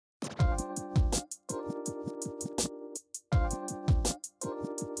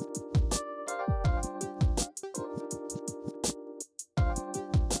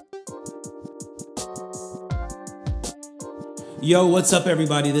Yo, what's up,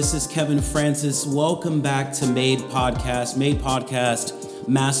 everybody? This is Kevin Francis. Welcome back to Made Podcast. Made Podcast,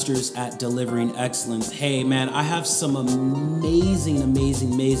 masters at delivering excellence. Hey, man, I have some amazing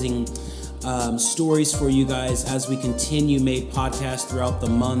stories for you guys as we continue Made Podcast throughout the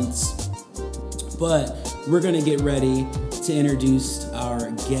months. But we're going to get ready to introduce our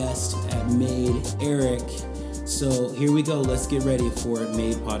guest at Made, Eric. So here we go. Let's get ready for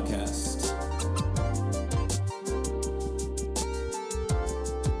Made Podcast.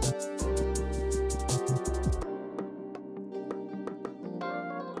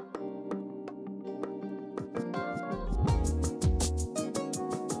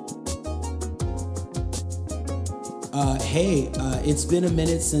 It's been a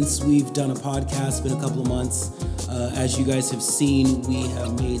minute since we've done a podcast. It's been a couple of months. As you guys have seen, we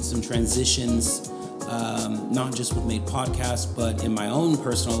have made some transitions, not just with Made Podcast, but in my own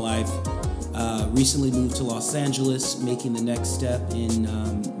personal life. Recently moved to Los Angeles, making the next step in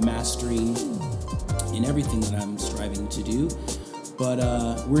mastering in everything that I'm striving to do. But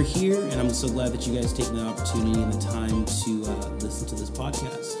we're here, and I'm so glad that you guys taking the opportunity and the time to listen to this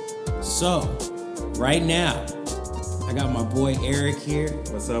podcast. So, right now, I got my boy Eric here.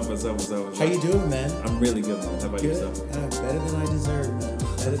 What's up? How you doing, man? I'm really good, man. How about yourself? Better than I deserve, man.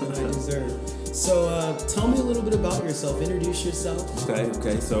 Better than I deserve. So, tell me a little bit about yourself. Introduce yourself.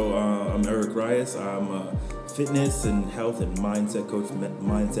 Okay. So, I'm Eric Reyes. I'm a fitness and health and mindset coach,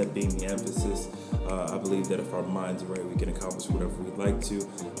 mindset being the emphasis. I believe that if our minds are right, we can accomplish whatever we'd like to.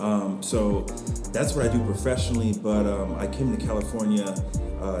 So that's what I do professionally, but I came to California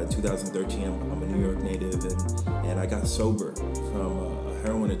in 2013. I'm a New York native, and I got sober from a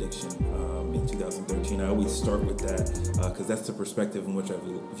heroin addiction in 2013. I always start with that because that's the perspective in which I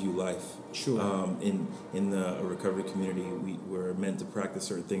view life. Sure. In the recovery community, we're meant to practice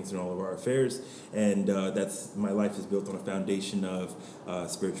certain things in all of our affairs, and that's my life is built on a foundation of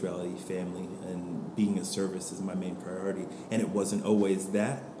spirituality, family, and being of service is my main priority. And it wasn't always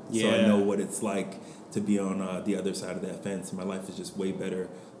that, so I know what it's like to be on the other side of that fence. My life is just way better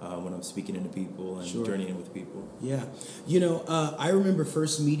when I'm speaking into people and journeying with people. Yeah. I remember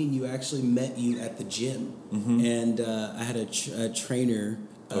first meeting you, actually met you at the gym. Mm-hmm. And I had a trainer.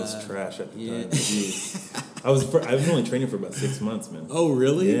 I was trash at the time. I was only training for about 6 months, man. Oh,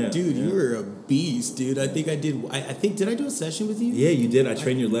 really? Yeah, dude, you were a beast, dude. I think I did. Did I do a session with you? Yeah, you did. I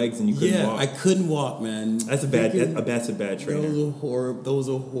trained your legs and you couldn't walk. I couldn't walk, man. That's a bad trainer. That was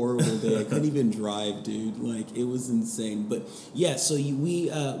a horrible day. I couldn't even drive, dude. Like, it was insane. But yeah, so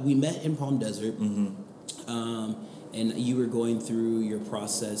we met in Palm Desert. Mm-hmm. And you were going through your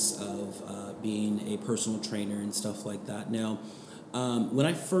process of being a personal trainer and stuff like that. Now, when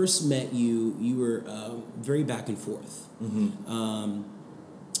I first met you, you were very back and forth. Mm-hmm.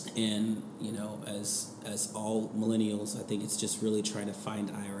 And, as all millennials, I think it's just really trying to find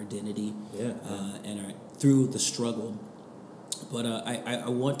our identity through the struggle. But I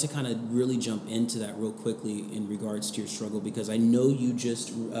want to kind of really jump into that real quickly in regards to your struggle, because I know you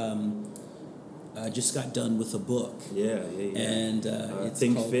just got done with a book. Yeah. And it's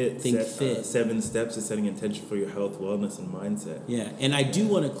Think called Fit. Think Fit. 7 steps to setting intention for your health, wellness, and mindset. Yeah, and I do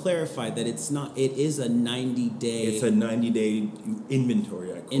want to clarify that it is a 90-day... It's a 90-day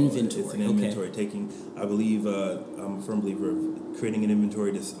inventory, I call it. It's an inventory taking, I believe, I'm a firm believer of creating an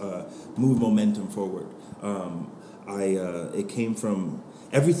inventory to move momentum forward. It came from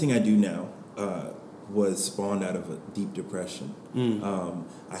everything I do now. Was spawned out of a deep depression.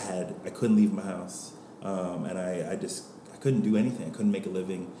 I couldn't leave my house, and I couldn't do anything. I couldn't make a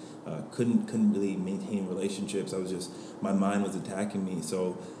living. Couldn't really maintain relationships. My mind was attacking me.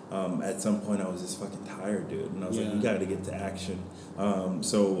 So at some point I was just fucking tired, dude. And I was like, you got to get to action.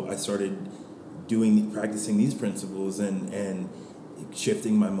 So I started practicing these principles and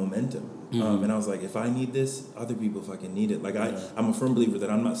shifting my momentum. Mm-hmm. And I was like, if I need this, other people fucking need it. Like, I'm a firm believer that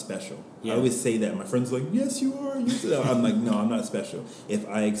I'm not special. Yeah. I always say that. My friends are like, yes, you are. I'm like, no, I'm not special. If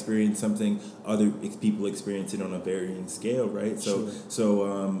I experience something, other people experience it on a varying scale, right? So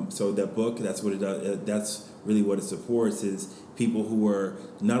that book, that's what it does. That's really what it supports, is people who are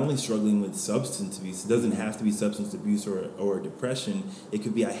not only struggling with substance abuse. It doesn't have to be substance abuse or depression. It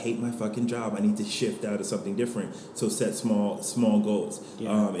could be, I hate my fucking job. I need to shift out of something different. So set small goals.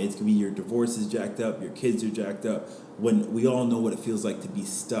 Yeah. It could be your divorce is jacked up, your kids are jacked up. When we all know what it feels like to be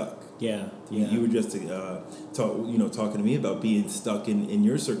stuck. Yeah. You were just talking to me about being stuck in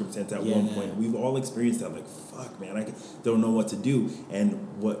your circumstance at one point. We've all experienced that. Like, fuck, man, I don't know what to do.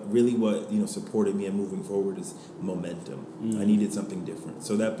 And what supported me in moving forward is momentum. I needed something different.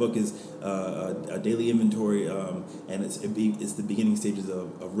 So that book is a daily inventory, and it's the beginning stages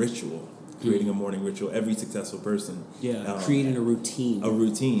of a ritual creating a morning ritual. Every successful person. Yeah, creating a routine. A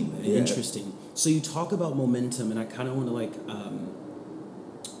routine. Yeah. Interesting. So you talk about momentum, and I kind of want to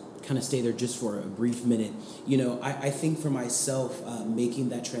kind of stay there just for a brief minute. You know, I think for myself, making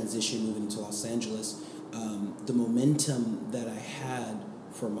that transition, moving to Los Angeles, the momentum that I had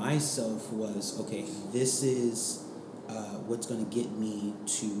for myself was, okay, this is what's going to get me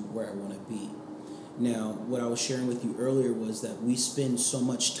to where I want to be. Now, what I was sharing with you earlier was that we spend so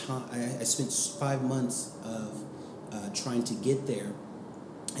much time, I spent 5 months of trying to get there,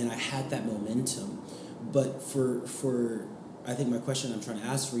 and I had that momentum. But for I think my question I'm trying to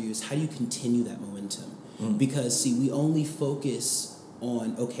ask for you is, how do you continue that momentum? Because, see, we only focus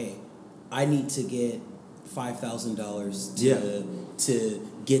on, okay, I need to get $5,000 to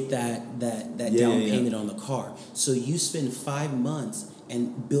get that down payment on the car. So you spend 5 months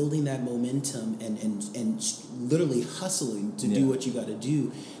and building that momentum and literally hustling to do what you got to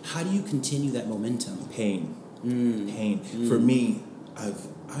do. How do you continue that momentum? Pain. For me,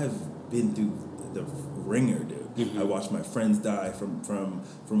 I've been through the ringer, dude. I watched my friends die from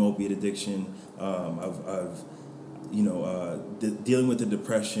opiate addiction. I've dealing with the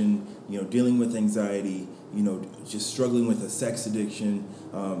depression, dealing with anxiety, just struggling with a sex addiction,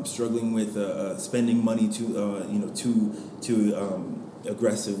 struggling with spending money too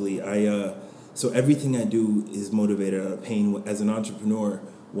aggressively. So everything I do is motivated out of pain. As an entrepreneur,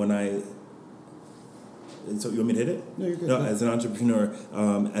 so you want me to hit it? No, you're good. No, as an entrepreneur,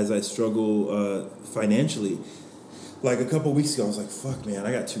 as I struggle financially, like a couple weeks ago, I was like, fuck, man,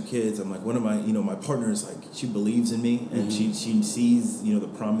 I got 2 kids. I'm like, one of my partners, like, she believes in me, and she sees, the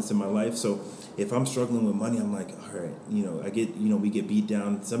promise in my life. So if I'm struggling with money, I'm like, all right, we get beat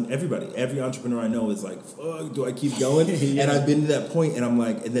down. Every entrepreneur I know is like, fuck, do I keep going? And I've been to that point, and I'm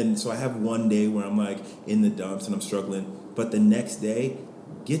like, so I have one day where I'm like in the dumps and I'm struggling, but the next day,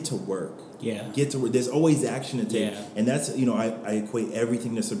 get to work. Yeah. Get to work. There's always action to take. Yeah. And that's, I equate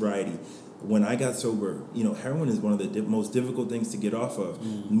everything to sobriety. When I got sober, heroin is one of the most difficult things to get off of.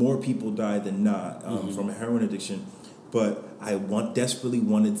 More people die than not from a heroin addiction. But I desperately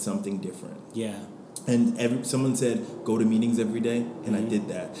wanted something different. Yeah. And someone said, go to meetings every day, and I did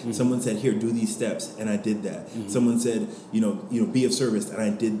that. Someone said, here, do these steps, and I did that. Someone said, be of service, and I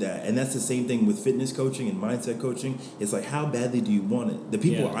did that. And that's the same thing with fitness coaching and mindset coaching. It's like, how badly do you want it? The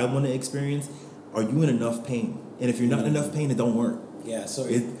people I want to experience, are you in enough pain? And if you're not in enough pain, it don't work. Yeah. So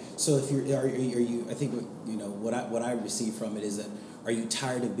if are you? I think what I receive from it is that, are you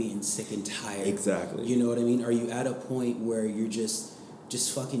tired of being sick and tired? Exactly. You know what I mean? Are you at a point where you're just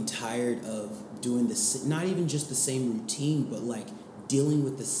fucking tired of doing this, not even just the same routine, but like dealing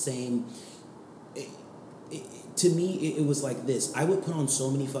with the same. To me, it was like this. I would put on so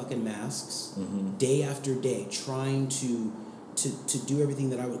many fucking masks day after day, trying to do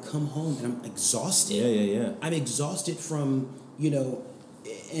everything that I would come home and I'm exhausted. Yeah. I'm exhausted from,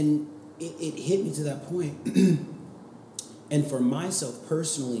 and it hit me to that point. And for myself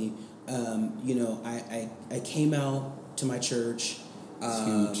personally, I came out to my church. It's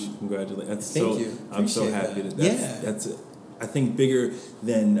huge. Congratulations. Thank you. I'm so happy that's I think bigger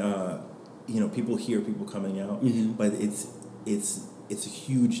than people hear people coming out, but it's a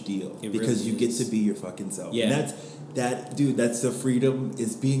huge deal because you get to be your fucking self. Yeah. And that's the freedom,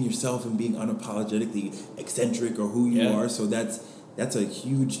 is being yourself and being unapologetically eccentric or who you are. So that's a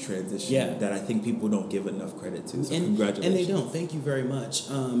huge transition that I think people don't give enough credit to. So congratulations. And they don't. Thank you very much.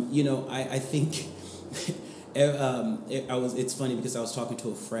 I think it's funny because I was talking to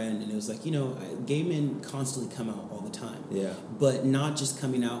a friend and it was like, gay men constantly come out all the time. Yeah. But not just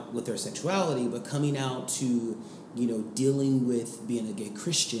coming out with their sexuality, but coming out to, dealing with being a gay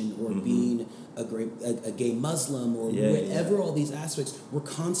Christian or being a gay Muslim or whatever. All these aspects, we're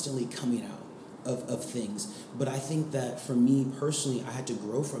constantly coming out of things. But I think that for me personally, I had to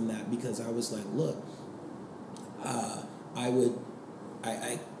grow from that because I was like, look, I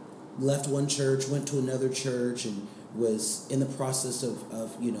left one church, went to another church, and was in the process of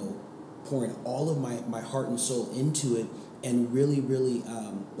pouring all of my heart and soul into it, and really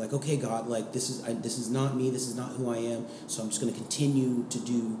like, okay, God, like this is not me, this is not who I am, so I'm just going to continue to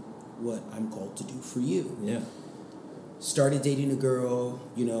do what I'm called to do for you. Yeah. Started dating a girl,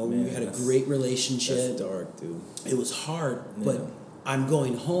 we had a great relationship. That's dark, dude. It was hard, but I'm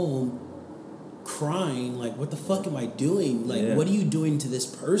going home crying, like, what the fuck am I doing? Like, what are you doing to this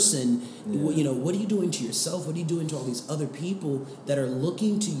person? Yeah. What are you doing to yourself? What are you doing to all these other people that are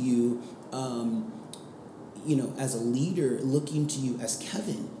looking to you, as a leader, looking to you as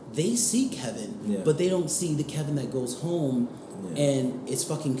Kevin? They see Kevin, but they don't see the Kevin that goes home and is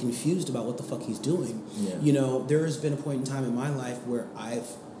fucking confused about what the fuck he's doing. Yeah. There has been a point in time in my life where I've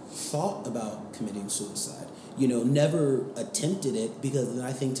thought about committing suicide. You know, never attempted it, because then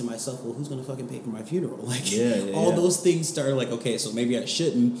I think to myself, well, who's going to fucking pay for my funeral? Like, all those things started like, okay, so maybe I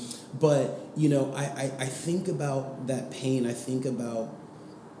shouldn't. But, you know, I think about that pain. I think about,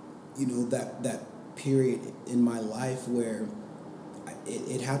 you know, that period in my life where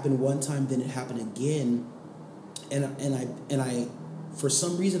it happened one time, then it happened again. And I for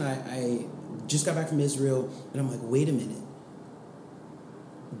some reason, I just got back from Israel, and I'm like, wait a minute.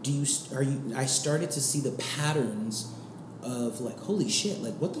 I started to see the patterns of like, holy shit,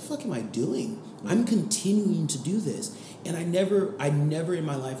 like, what the fuck am I doing? Mm-hmm. I'm continuing to do this. And I never in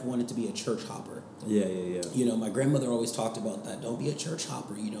my life wanted to be a church hopper. Yeah. You know, my grandmother always talked about that. Don't be a church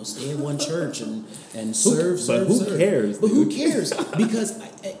hopper, you know, stay in one church and serve. Who cares? But who cares? Because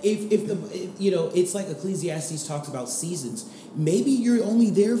if you know, it's like Ecclesiastes talks about seasons. Maybe you're only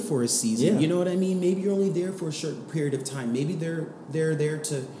there for a season. Yeah. You know what I mean? Maybe you're only there for a certain period of time. Maybe they're there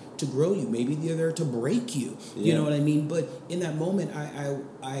to grow you. Maybe they're there to break you. Yeah. You know what I mean? But in that moment,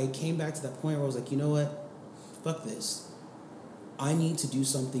 I came back to that point where I was like, you know what? Fuck this. I need to do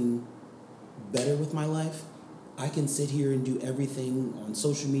something better with my life. I can sit here and do everything on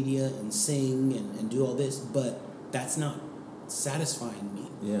social media and sing and do all this, but that's not satisfying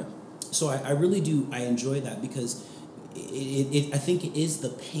me. Yeah. So I really do. I enjoy that, because I think it is the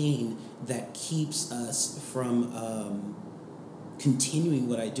pain that keeps us from continuing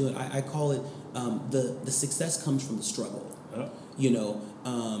what I do. I call it the success comes from the struggle. Oh. You know,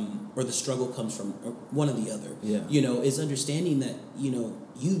 or the struggle comes from one or the other. Yeah. You know, is understanding that, you know,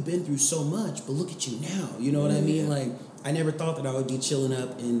 you've been through so much, but look at you now. You know what I mean? Yeah. Like, I never thought that I would be chilling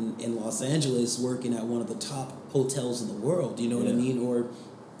up in Los Angeles working at one of the top hotels in the world. You know what I mean? Or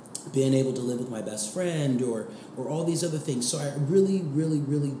being able to live with my best friend, or all these other things. So I really, really,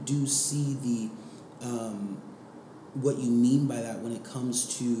 really do see the what you mean by that when it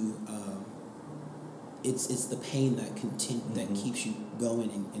comes to it's the pain that that keeps you going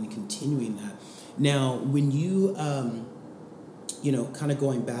and continuing that. Now, when you you know, kind of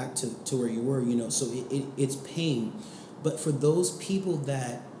going back to where you were, you know, so it's pain, but for those people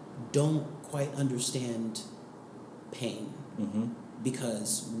that don't quite understand pain,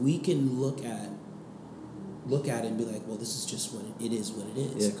 because we can look at it and be like, well, this is just what it is. What it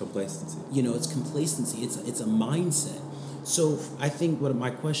is. Yeah, complacency. You know, it's complacency. It's a mindset. So I think what my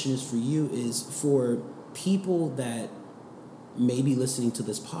question is for you is for people that may be listening to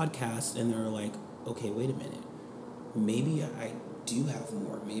this podcast and they're like, okay, wait a minute, maybe I do have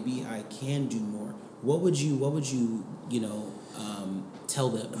more. Maybe I can do more. What would you tell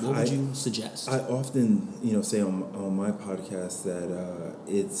them? What would you suggest? I often, you know, say on my podcast that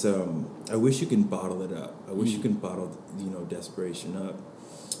it's I wish you can bottle it up. I wish you can bottle, you know, desperation up.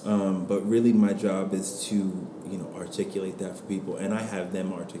 But really my job is to, you know, articulate that for people, and I have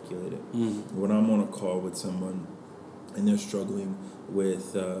them articulate it. When I'm on a call with someone and they're struggling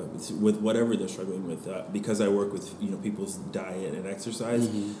with whatever they're struggling with, because I work with, you know, people's diet and exercise,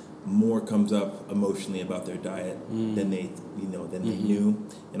 more comes up emotionally about their diet than they knew.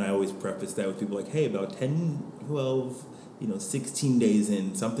 And I always preface that with people like, hey, about 10, 12, 16 days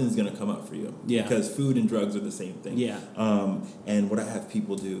in, something's going to come up for you. Yeah. Because food and drugs are the same thing. Yeah. And what I have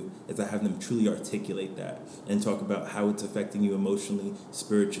people do is I have them truly articulate that and talk about how it's affecting you emotionally,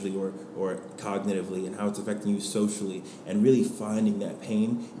 spiritually, or cognitively, and how it's affecting you socially, and really finding that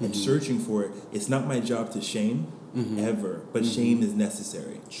pain and searching for it. It's not my job to shame. Ever, but shame is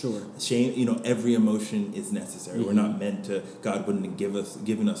necessary. Sure, shame. Every emotion is necessary. We're not meant to. God wouldn't have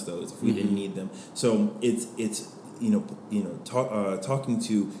given us those if we didn't need them. So it's talking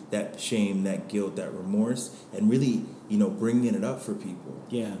to that shame, that guilt, that remorse, and really bringing it up for people.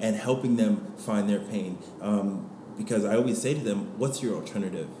 Yeah, and helping them find their pain. Because I always say to them, "What's your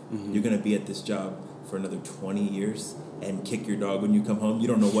alternative? You're going to be at this job for another 20 years." And kick your dog when you come home. You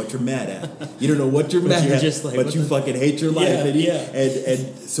don't know what you're mad at. You don't know what you're mad at. Just like, but you fucking hate your life.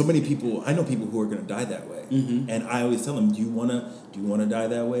 And so many people. I know people who are going to die that way. And I always tell them, do you want to die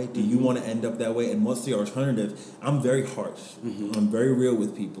that way? Do you want to end up that way? And what's the alternative? I'm very harsh. I'm very real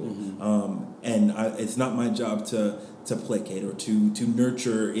with people. And it's not my job to placate or to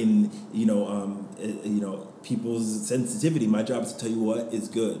nurture in people's sensitivity. My job is to tell you what is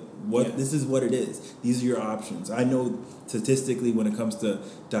good. This is what it is. These are your options. I know statistically when it comes to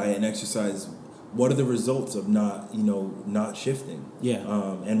diet and exercise, what are the results of not shifting? Yeah.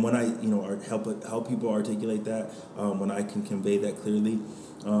 And when I help people articulate that, when I can convey that clearly,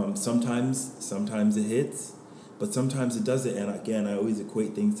 sometimes it hits, but sometimes it doesn't. And again, I always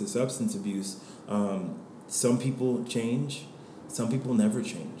equate things to substance abuse. Some people change, some people never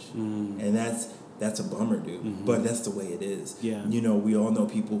change, and that's a bummer, dude. Mm-hmm. But that's the way it is. Yeah. You know, we all know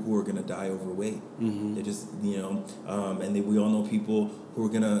people who are gonna die overweight. Mm-hmm. They just, you know, we all know people who are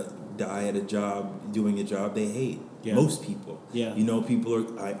gonna die at a job, doing a job they hate. Yeah. Most people. Yeah. You know,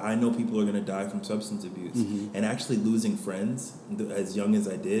 I know people are gonna die from substance abuse. Mm-hmm. And actually losing friends as young as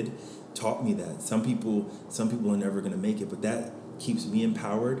I did taught me that. Some people are never gonna make it, but that keeps me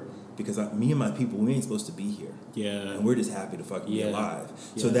empowered. Because me and my people, we ain't supposed to be here. Yeah. And we're just happy to fucking be alive.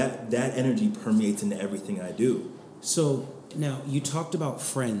 Yeah. So that energy permeates into everything I do. So now you talked about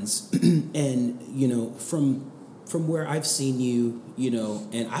friends and, you know, from where I've seen you, you know,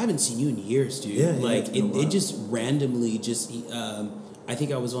 and I haven't seen you in years, dude. Yeah, like it just randomly just, I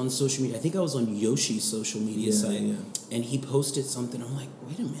think I was on social media. I think I was on Yoshi's social media site and he posted something. I'm like,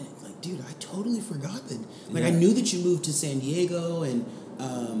 wait a minute. Like, dude, I totally forgot that. Like, I knew that you moved to San Diego and,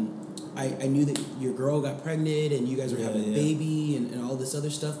 I knew that your girl got pregnant and you guys were having a baby and all this other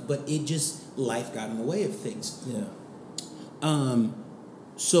stuff, but it just, life got in the way of things. Yeah.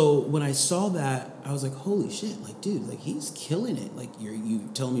 So when I saw that, I was like, holy shit, like, dude, like, he's killing it. Like, you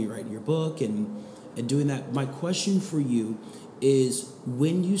tell me you're writing your book and doing that. My question for you is,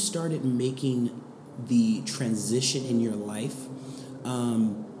 when you started making the transition in your life,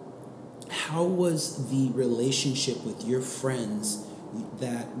 how was the relationship with your friends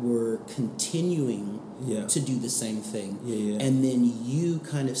that were continuing to do the same thing? And then you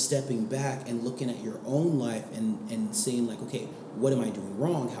kind of stepping back and looking at your own life and saying, like, okay, what am I doing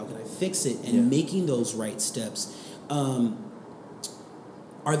wrong? How can I fix it? And making those right steps. Are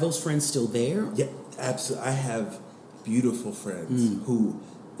those friends still there? Yeah, absolutely. I have beautiful friends who,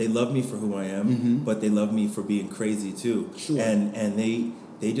 they love me for who I am, but they love me for being crazy too. Sure. And they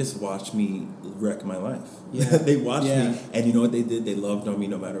just watched me wreck my life. Yeah. They watched me, and you know what they did? They loved on me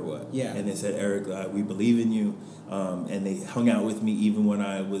no matter what. Yeah. And they said, Eric, we believe in you. And they hung out with me even when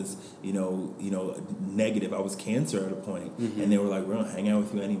I was, you know, negative. I was cancer at a point. And they were like, we're gonna hang out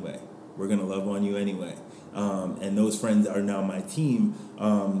with you anyway. We're gonna love on you anyway. And those friends are now my team.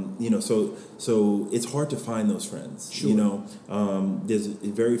 You know, so it's hard to find those friends. Sure. You know, there's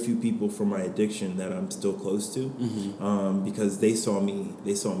very few people from my addiction that I'm still close to, because they saw me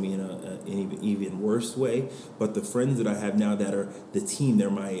in an even worse way. But the friends that I have now that are the team, they're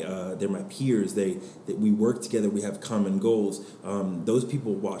my peers. That we work together. We have common goals. Those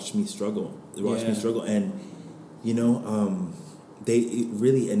people watch me struggle. They watch me struggle, and you know,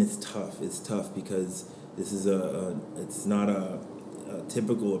 it's tough. It's tough because this is it's not a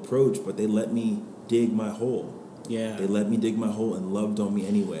typical approach, but they let me dig my hole. Yeah. They let me dig my hole and loved on me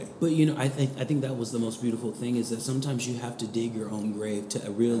anyway. But you know, I think that was the most beautiful thing, is that sometimes you have to dig your own grave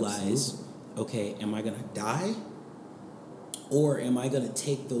to realize, okay, am I gonna die, or am I gonna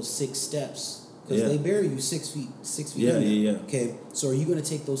take those 6 steps? Because they bury you 6 feet. Yeah. Okay, so are you gonna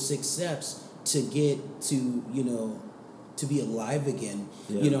take those 6 steps to get to, you know, to be alive again?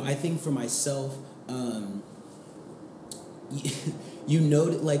 Yeah. You know, I think for myself, you know,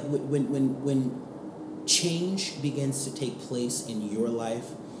 like when change begins to take place in your life,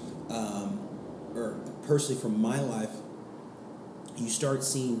 or personally from my life, you start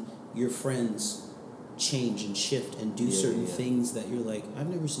seeing your friends change and shift and do certain things that you're like, I've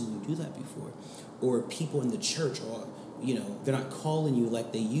never seen you do that before. Or people in the church, or you know, they're not calling you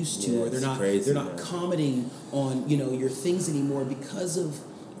like they used to, or they're not commenting on, you know, your things anymore because of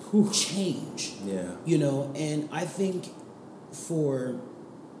change. Yeah. You know, and I think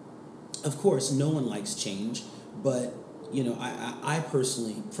of course, no one likes change, but you know, I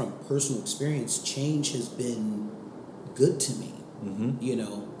personally, from personal experience, change has been good to me. Mm-hmm. You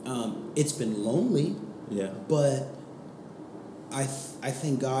know, it's been lonely. Yeah. But I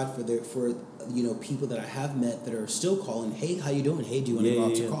thank God for you know, people that I have met that are still calling, hey, how you doing? Hey, do you want to go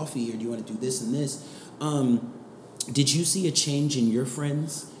out to coffee, or do you want to do this and this? Did you see a change in your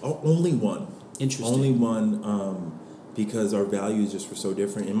friends? Oh, only one. Interesting. Only one, because our values just were so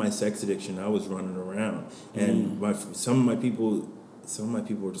different. In my sex addiction, I was running around, and some of my people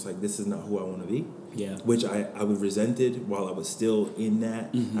were just like, this is not who I want to be. Yeah. Which I was resented while I was still in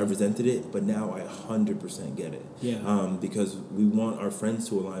that. Mm-hmm. I resented it, but now I 100% get it. Yeah. Because we want our friends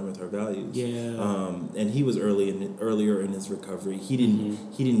to align with our values. Yeah. And he was earlier in his recovery. He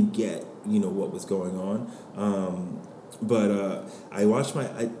didn't get, you know, what was going on. But I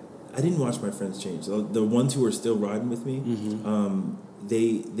didn't watch my friends change. The ones who are still riding with me,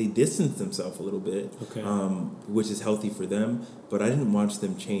 they distanced themselves a little bit, okay. Which is healthy for them. But I didn't watch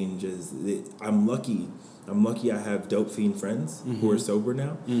them change. I'm lucky I have dope fiend friends who are sober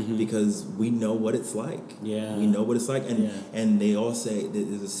now because we know what it's like. Yeah. We know what it's like. And they all say,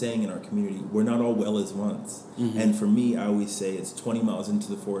 there's a saying in our community, we're not all well as once. And for me, I always say it's 20 miles into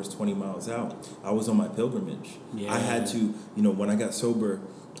the forest, 20 miles out. I was on my pilgrimage. Yeah. I had to, when I got sober,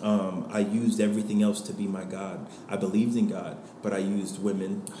 I used everything else to be my God. I believed in God, but I used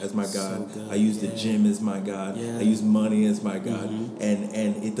women as my God. So I used the gym as my God. Yeah. I used money as my God.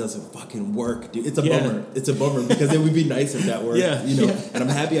 And it doesn't fucking work, dude. It's a bummer. It's a bummer because it would be nice if that worked. And I'm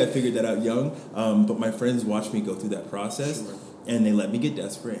happy I figured that out young. But my friends watched me go through that process. Sure. And they let me get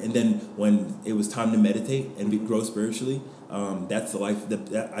desperate. And then when it was time to meditate and grow spiritually, that's the life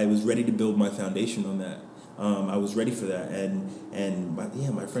that I was ready to build my foundation on that. I was ready for that, and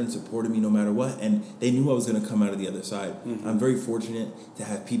my friends supported me no matter what, and they knew I was going to come out of the other side. I'm very fortunate to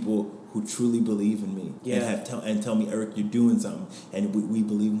have people who truly believe in me and tell me, Eric, you're doing something, and we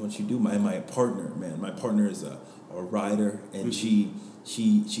believe in what you do. My partner is a writer, and she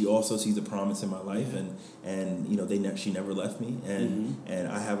also sees a promise in my life, and she never left me, and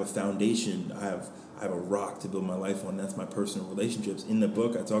I have a foundation. I have a rock to build my life on. That's my personal relationships. In the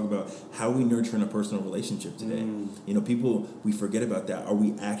book, I talk about how we nurture in a personal relationship today. People, we forget about that. Are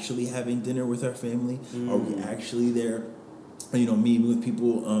we actually having dinner with our family? Are we actually there? Meeting with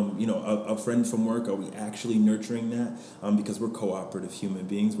people, a friend from work, are we actually nurturing that? Because we're cooperative human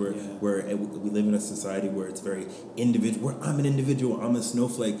beings. We live in a society where it's very individual. Where I'm an individual, I'm a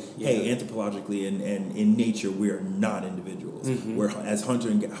snowflake. Yeah. Hey, anthropologically and in nature, we are not individuals. We're as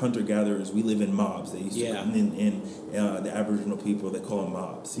hunter-gatherers, we live in mobs. They used to in the Aboriginal people, they call them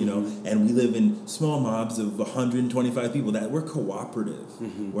mobs, and we live in small mobs of 125 people. That we're cooperative.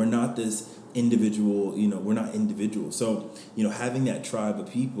 We're not this individual, we're not individuals. So, having that tribe of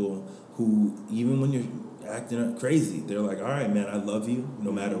people who, even when you're acting crazy, they're like, all right, man, I love you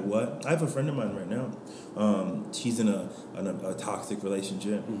no matter what. I have a friend of mine right now. She's in a toxic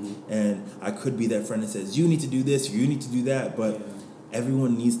relationship, and I could be that friend that says, you need to do this or you need to do that, but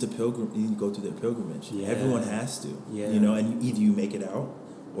everyone needs to go through their pilgrimage. Yeah. Everyone has to, and either you make it out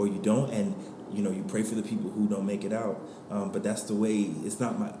or you don't, and you pray for the people who don't make it out. But that's the way.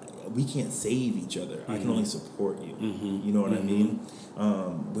 We can't save each other. I can only support you. You know what I mean?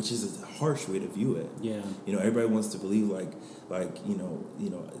 Which is a harsh way to view it. Yeah. Everybody wants to believe like I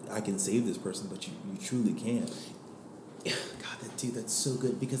can save this person, but you truly can't. God, that's so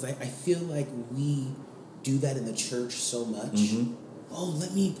good, because I feel like we do that in the church so much. Oh,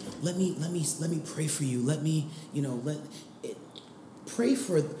 let me pray for you. Let me pray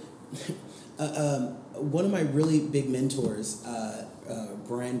for. One of my really big mentors,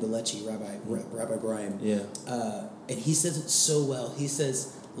 Brian Belechi, Rabbi Brian, and he says it so well. He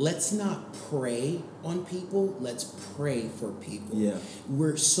says, let's not pray on people, let's pray for people. Yeah.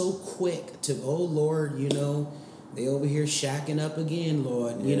 We're so quick to, oh, Lord, they over here shacking up again,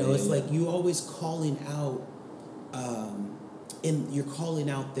 Lord. It's like you always calling out, and you're calling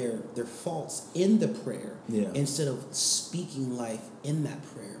out their faults in the prayer instead of speaking life in that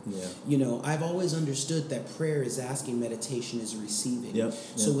prayer. Yeah. I've always understood that prayer is asking, meditation is receiving. Yep.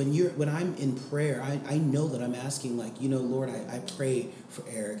 So when I'm in prayer, I know that I'm asking, like, Lord, I pray for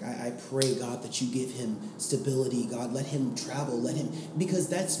Eric. I pray, God, that you give him stability. God, let him travel. Because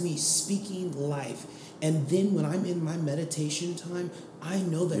that's me speaking life. And then when I'm in my meditation time, I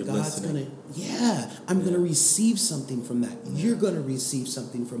know that God's going to, I'm going to receive something from that. Yeah. You're going to receive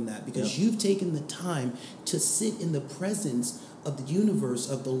something from that because you've taken the time to sit in the presence of the universe,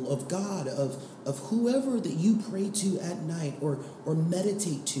 of God, of whoever that you pray to at night or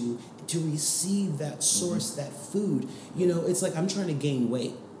meditate to receive that source, that food. It's like I'm trying to gain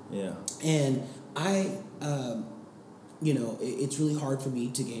weight. Yeah. And it's really hard for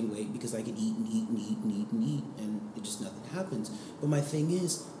me to gain weight because I can eat and eat and eat and eat and eat, and it just nothing happens. But my thing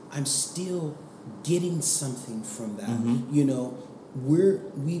is, I'm still getting something from that.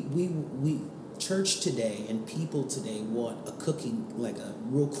 We church today and people today want a cooking, like a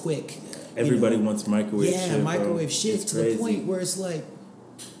real quick. Everybody wants microwave shit. Yeah, microwave shit to the point where it's like,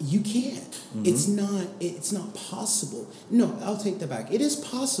 you can't. It's not possible. No, I'll take that back. It is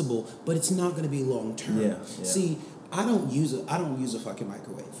possible, but it's not going to be long term. Yeah. See, I don't use a fucking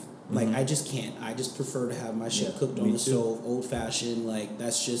microwave. Like, I just can't. I just prefer to have my shit cooked on the stove, old fashioned. Like,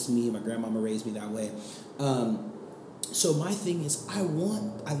 that's just me. My grandmama raised me that way. So my thing is, I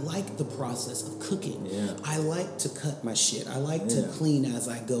like the process of cooking. Yeah. I like to cut my shit. I like to clean as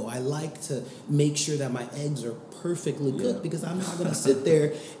I go. I like to make sure that my eggs are perfectly cooked because I'm not going to sit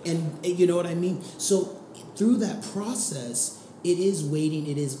there and, you know what I mean? So through that process, it is waiting,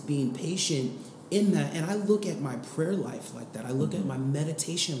 it is being patient in that. And I look at my prayer life like that. I look at my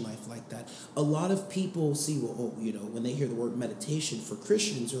meditation life like that. A lot of people see, when they hear the word meditation for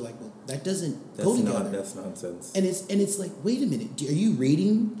Christians, they're like, well, that doesn't go together. That's nonsense. And it's like, wait a minute, are you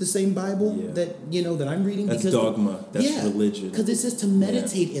reading the same Bible that I'm reading? That's dogma. That's religion. Because it says to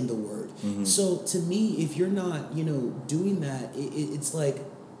meditate in the Word. Mm-hmm. So to me, if you're not, doing that, it's like,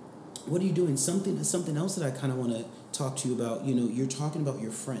 what are you doing? Something else that I kind of want to talk to you about. You're talking about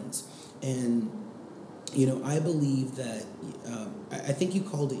your friends, and I believe that I think you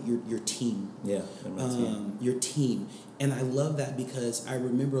called it your team. Yeah, team. Your team, and I love that because I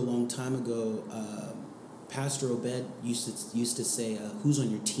remember a long time ago, Pastor Obed used to say, "Who's on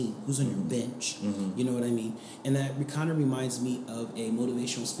your team? Who's on your bench?" Mm-hmm. You know what I mean? And that kind of reminds me of a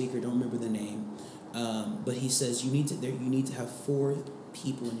motivational speaker. Don't remember the name, but he says you need to have 4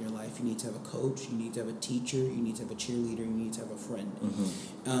 people in your life. You need to have a coach. You need to have a teacher. You need to have a cheerleader. You need to have a friend.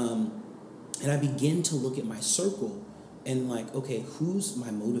 Mm-hmm. And I begin to look at my circle and like, okay, who's my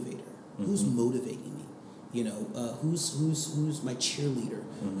motivator? Mm-hmm. Who's motivating me? Who's my cheerleader?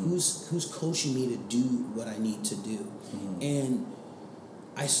 Mm-hmm. Who's coaching me to do what I need to do? Mm-hmm. And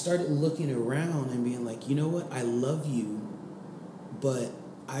I started looking around and being like, you know what? I love you, but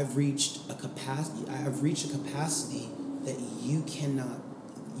I've reached a capacity that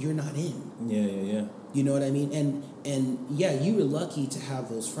you're not in. Yeah. You know what I mean? And yeah, you were lucky to have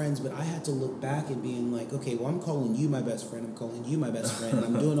those friends, but I had to look back and being like, okay, well, I'm calling you my best friend. I'm calling you my best friend. And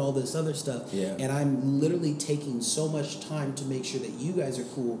I'm doing all this other stuff. Yeah. And I'm literally taking so much time to make sure that you guys are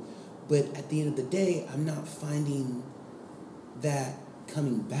cool. But at the end of the day, I'm not finding that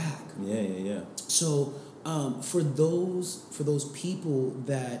coming back. Yeah. So for those people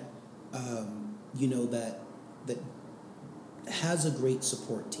that, that has a great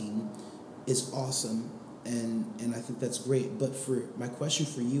support team, is awesome, and I think that's great. But for my question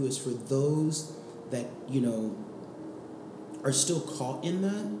for you is for those that are still caught in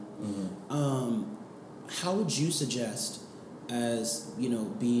that, mm-hmm. How would you suggest as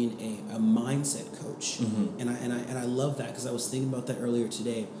being a mindset coach? Mm-hmm. And I love that because I was thinking about that earlier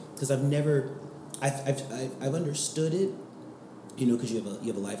today because I've understood it. Because you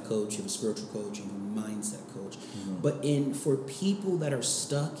have a life coach, you have a spiritual coach, you have a mindset coach. Mm-hmm. But for people that are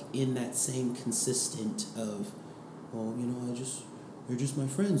stuck in that same consistent of, well, they're just my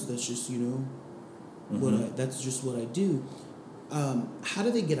friends. That's just mm-hmm. That's just what I do. How do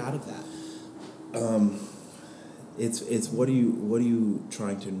they get out of that? It's what are you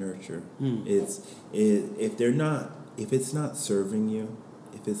trying to nurture? If it's not serving you,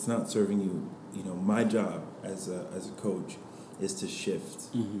 my job as a coach is to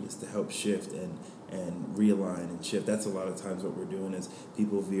shift, mm-hmm. is to help shift and realign and shift. That's a lot of times what we're doing is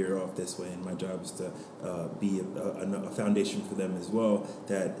people veer off this way, and my job is to be a foundation for them as well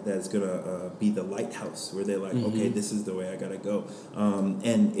that's going to be the lighthouse where they're like, mm-hmm. okay, this is the way I got to go.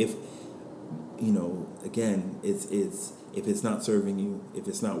 And if, again, if it's not serving you, if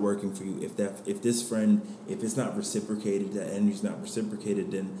it's not working for you, if this friend, if it's not reciprocated, that energy's not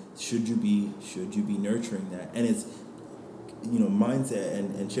reciprocated, then should you be nurturing that? And it's, mindset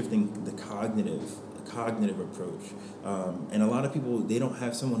and shifting the cognitive approach. And a lot of people, they don't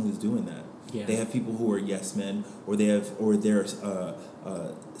have someone who's doing that. Yeah. They have people who are yes men, or they're a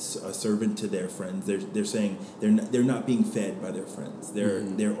servant to their friends. They're saying they're not being fed by their friends.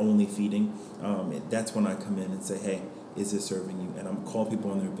 They're only feeding. That's when I come in and say, hey, is this serving you? And I'm calling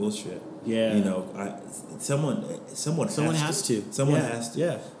people on their bullshit. Yeah. Someone has to. Someone has to.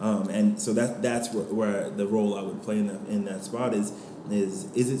 Yeah. And so that's where the role I would play in that spot is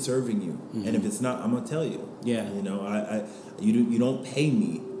it serving you? Mm-hmm. And if it's not, I'm gonna tell you. Yeah. You don't pay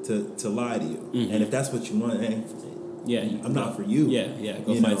me to lie to you. Mm-hmm. And if that's what you want, I'm not for you. Yeah.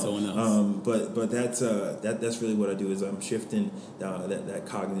 Go find someone else. But that's really what I do is I'm shifting that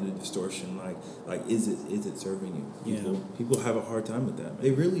cognitive distortion. Like is it serving you? People have a hard time with that. Man.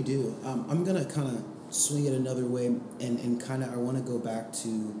 They really do. I'm gonna kind of swing it another way and kind of I want to go back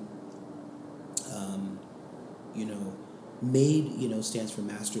to MADE stands for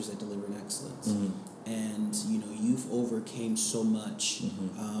Masters at Delivering Excellence. Mm-hmm. And you've overcame so much,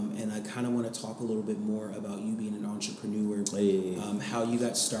 mm-hmm. And I kind of want to talk a little bit more about you being an entrepreneur, how you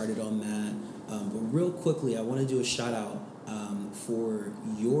got started on that. But real quickly, I want to do a shout out for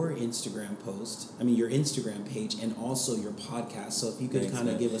your Instagram page, and also your podcast. So if you could kind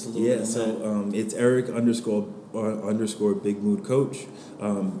of give us a little bit of that. So it's Eric _ underscore Big Mood Coach.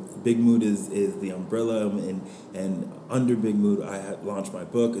 Big Mood is the umbrella, and under Big Mood, I have launched my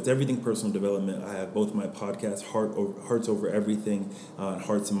book. It's everything personal development. I have both my podcasts, Hearts Over Everything,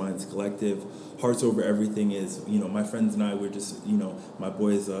 Hearts and Minds Collective. Hearts Over Everything is, my friends and I, we're just, my boy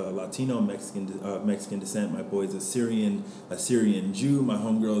is Latino, Mexican descent. My boy is a Syrian Jew. My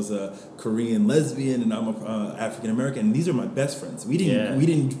homegirl is a Korean lesbian, and I'm a African American. And these are my best friends. We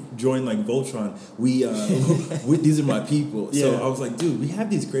didn't join like Voltron. These are my people. Yeah. So I was like, dude, we have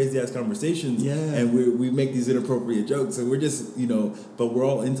these crazy ass conversations, and we make these inappropriate jokes, and we're just, but we're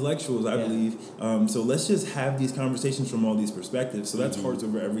all intellectuals, I believe. So let's just have these conversations from all these perspectives. So that's Hearts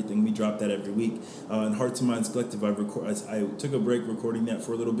Over Everything. We drop that every week. And Hearts and Minds Collective, I took a break recording that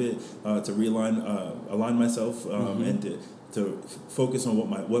for a little bit to align myself and to focus on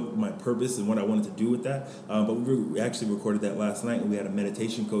what my purpose and what I wanted to do with that. But we actually recorded that last night, and we had a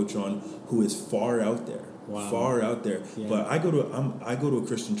meditation coach on who is far out there. Wow. Far out there. Yeah. But I go to a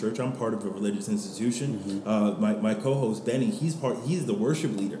Christian church. I'm part of a religious institution. My co-host Benny, he's the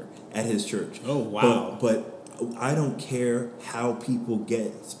worship leader at his church. Oh wow. But I don't care how people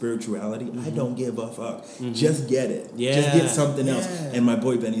get spirituality. I don't give a fuck. Just get it. Yeah. Just get something else. And my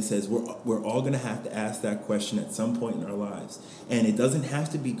boy Benny says we're all going to have to ask that question at some point in our lives. And it doesn't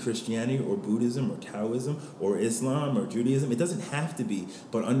have to be Christianity or Buddhism or Taoism or Islam or Judaism. It doesn't have to be.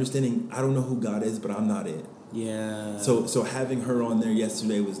 But understanding I don't know who God is, but I'm not it. Yeah. So having her on there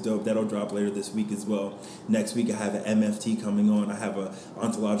yesterday was dope. That'll drop later this week as well. Next week I have an MFT coming on. I have a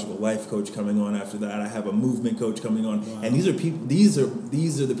ontological life coach coming on after that. I have a movement coach coming on. Wow. And these are people. These are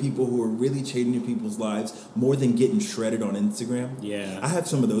the people who are really changing people's lives more than getting shredded on Instagram. Yeah. I have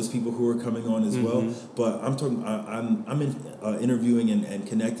some of those people who are coming on as well. But I'm talking. I'm interviewing and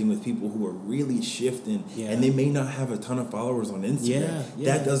connecting with people who are really shifting, and they may not have a ton of followers on Instagram.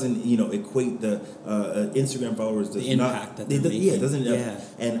 Yeah. That doesn't equate the Instagram followers, the impact that they're making. Yeah, it doesn't.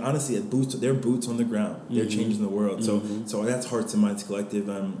 And honestly, they're boots on the ground. They're changing the world. So that's Hearts and Minds Collective.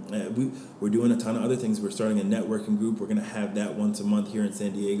 We're doing a ton of other things. We're starting a networking group. We're going to have that once a month here in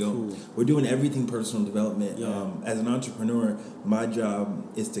San Diego. Cool. We're doing everything personal development. As an entrepreneur, my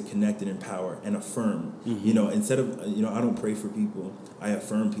job is to connect and empower and affirm. Instead of I don't pray for people. I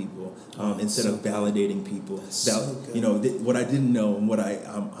affirm people instead of validating people. What I didn't know and what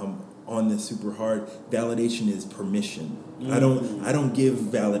I'm on this super hard, validation is permission. I don't give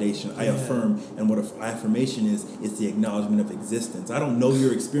validation. I affirm, and what affirmation is, it's the acknowledgement of existence. I don't know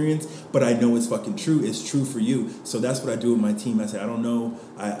your experience, but I know it's fucking true. It's true for you. So that's what I do with my team. I say, I don't know.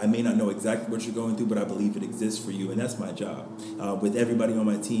 I may not know exactly what you're going through, but I believe it exists for you, and that's my job. With everybody on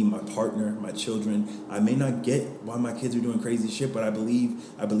my team, my partner, my children, I may not get why my kids are doing crazy shit, but I believe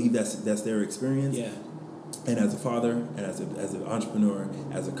that's their experience. Yeah. And as a father, and as an entrepreneur,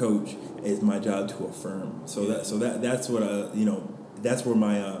 as a coach, it's my job to affirm. That's what that's where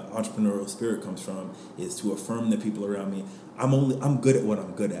my entrepreneurial spirit comes from, is to affirm the people around me. I'm good at what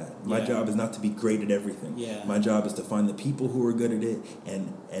I'm good at. My job is not to be great at everything. Yeah. My job is to find the people who are good at it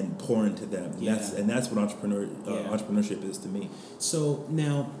and pour into them. That's what entrepreneurship is to me. So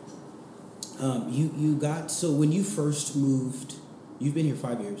now, so when you first moved. You've been here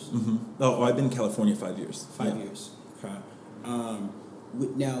 5 years. Oh, I've been in California 5 years. 5 years. Okay.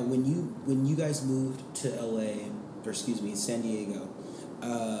 Now, when you guys moved to San Diego,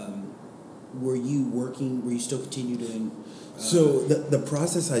 were you still continue doing? So the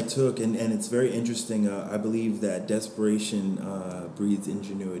process I took, and it's very interesting. I believe that desperation breeds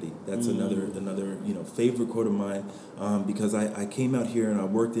ingenuity. That's another favorite quote of mine, because I came out here and I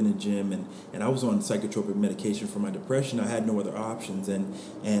worked in a gym and I was on psychotropic medication for my depression. I had no other options, and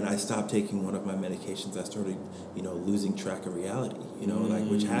I stopped taking one of my medications. I started losing track of reality.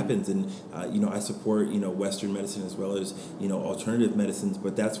 Which happens, and I support Western medicine as well as alternative medicines.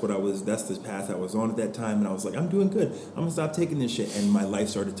 But that's the path I was on at that time, and I was like, I'm doing good. I'm gonna stop taking this shit, and my life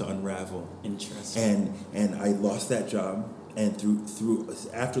started to unravel. Interesting. And I lost that job, and through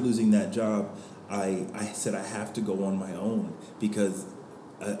after losing that job, I said I have to go on my own, because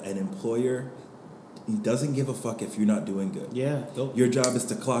an employer, he doesn't give a fuck if you're not doing good. Yeah. Your job is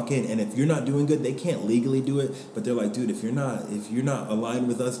to clock in, and if you're not doing good, they can't legally do it, but they're like, dude, if you're not aligned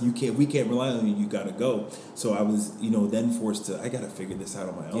with us, we can't rely on you. You gotta go. So I was, then forced to. I gotta figure this out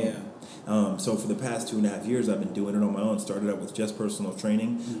on my own. Yeah. So for the past 2.5 years, I've been doing it on my own. Started out with just personal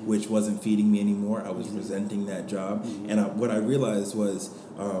training, which wasn't feeding me anymore. I was resenting that job, and what I realized was,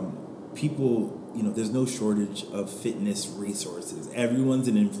 people there's no shortage of fitness resources. Everyone's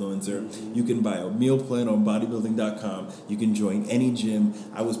an influencer. You can buy a meal plan on bodybuilding.com. You can join any gym.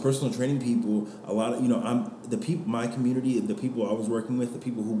 I was personal training people. A lot of, my community, the people I was working with, the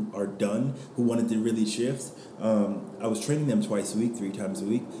people who are done, who wanted to really shift, I was training them twice a week, 3 times a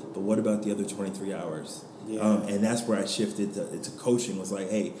week. But what about the other 23 hours? Yeah. And that's where I shifted to coaching. Was like,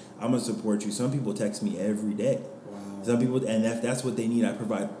 hey, I'm going to support you. Some people text me every day. Some people, and if that's what they need, I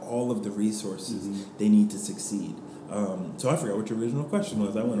provide all of the resources they need to succeed. So I forgot what your original question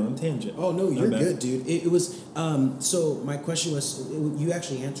was. I went on a tangent. Oh no, you're good, dude. It was so my question was, you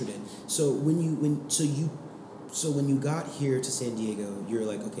actually answered it. So when you got here to San Diego, you're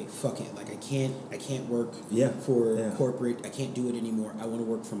like, okay, fuck it. Like I can't work for corporate. I can't do it anymore. I want to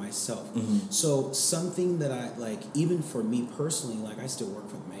work for myself. So something that I like, even for me personally, like I still work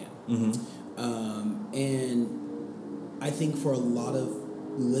for the man. And I think for a lot of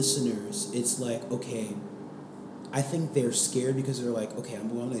listeners, it's like, okay, I think they're scared because they're like, okay, I'm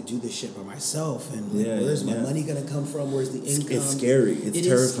going to do this shit by myself, and where's my money going to come from? Where's the income? It's scary. It's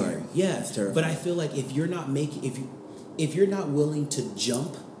terrifying. Yeah, it's terrifying. But I feel like if you're not if you're not willing to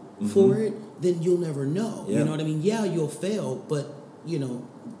jump for it, then you'll never know. Yeah. You know what I mean? Yeah, you'll fail, but the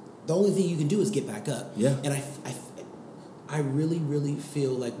only thing you can do is get back up. Yeah. And I really, really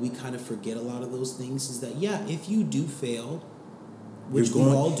feel like we kind of forget a lot of those things. Is that if you do fail, which we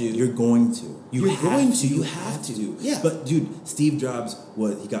all do, you're going to. You have to. Yeah. But dude, Steve Jobs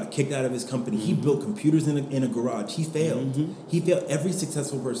he got kicked out of his company. He built computers in a garage. He failed. He failed. Every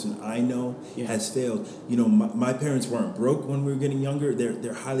successful person I know has failed. My parents weren't broke when we were getting younger.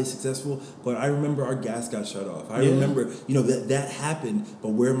 They're highly successful. But I remember our gas got shut off. I remember that happened. But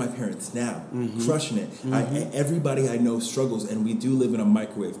where are my parents now? Crushing it. Everybody I know struggles, and we do live in a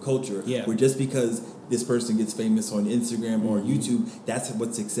microwave culture where just because this person gets famous on Instagram or YouTube, that's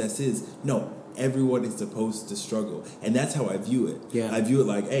what success is. No. Everyone is supposed to struggle, and that's how I view it. Yeah, I view it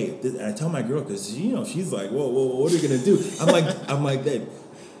like, hey, and I tell my girl because she's like, whoa, what are you gonna do? I'm like, babe,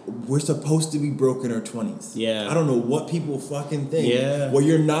 we're supposed to be broke in our 20s. Yeah, I don't know what people fucking think. Yeah, well,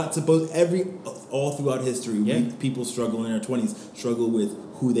 you're not supposed. All throughout history, people struggle in their 20s, struggle with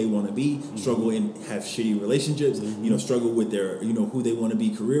who they want to be, struggle and have shitty relationships, struggle with their, who they want to be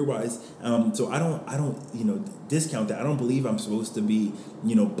career-wise. So I don't, discount that. I don't believe I'm supposed to be,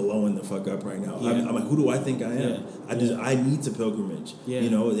 blowing the fuck up right now. Yeah. I'm like, who do I think I am? Yeah. I need to pilgrimage,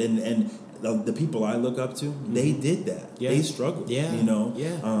 and the people I look up to, they did that. Yeah. They struggled,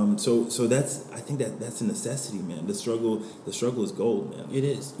 So I think that's a necessity, man. The struggle is gold, man. It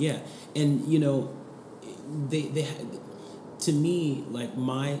is, yeah. And, they to me, like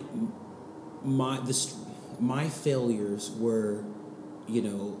my failures were,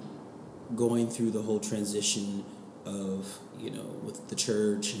 going through the whole transition of, with the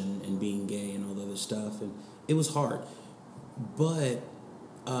church and being gay and all the other stuff, and it was hard. But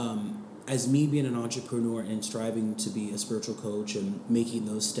as me being an entrepreneur and striving to be a spiritual coach and making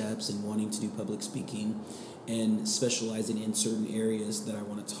those steps and wanting to do public speaking and specializing in certain areas that I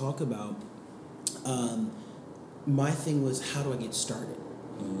want to talk about, my thing was, how do I get started?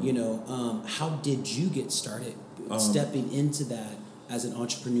 How did you get started stepping into that as an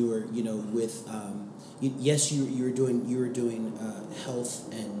entrepreneur? With yes, you were doing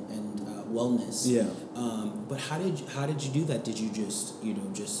health and wellness. Yeah. But how did you do that? Did you just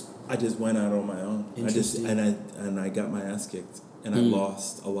I just went out on my own. I got my ass kicked, and I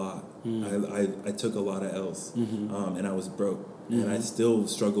lost a lot. I took a lot of L's, and I was broke. And I still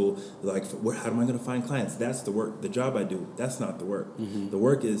struggle, like, how am I going to find clients? That's the work. The job I do, that's not the work. The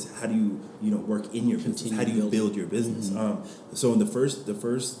work is, how do you, work in your business? How do you build your business? So in the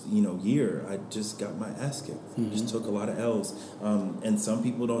first year, I just got my ass kicked. Just took a lot of L's. And some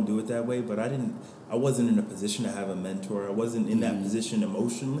people don't do it that way, but I wasn't in a position to have a mentor. I wasn't in that position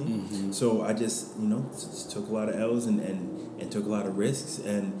emotionally. So I just took a lot of L's and took a lot of risks,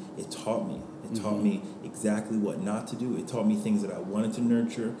 and it taught me. It taught me exactly what not to do. It taught me things that I wanted to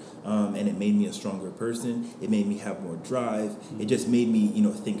nurture, and it made me a stronger person. It made me have more drive. It just made me,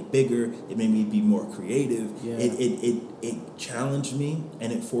 think bigger. It made me be more creative. Yeah. It challenged me,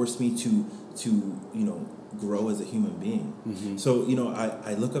 and it forced me to grow as a human being. So,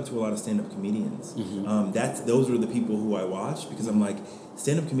 I look up to a lot of stand-up comedians. Those are the people who I watch, because I'm like,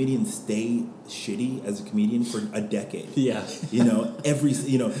 stand-up comedians stay shitty as a comedian for a decade. Yeah.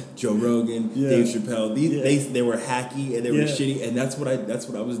 Joe Rogan, Dave Chappelle, they were hacky and they were shitty, and that's what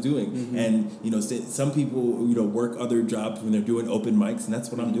I was doing. And some people work other jobs when they're doing open mics, and that's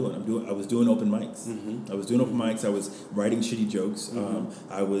what I'm doing. I was doing open mics. I was doing open mics. I was writing shitty jokes.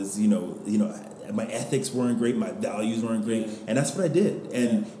 I was my ethics weren't great, my values weren't great, and that's what I did.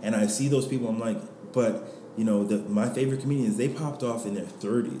 And I see those people, I'm like, but you know, my favorite comedians, they popped off in their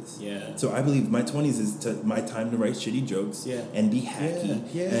 30s. Yeah. So I believe my 20s is my time to write shitty jokes and be hacky.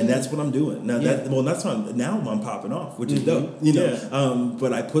 Yeah. And that's what I'm doing. Now now I'm popping off, which is dope. You know.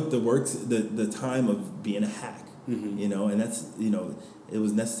 But I put the the time of being a hack. You know, and that's, you know, it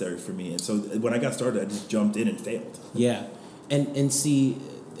was necessary for me. And so when I got started, I just jumped in and failed. Yeah. And see,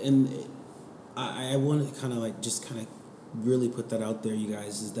 and I want to kind of really put that out there, you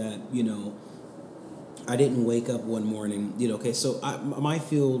guys, is that, you know, I didn't wake up one morning, you know, okay, so my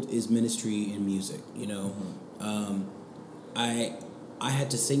field is ministry and music, you know. I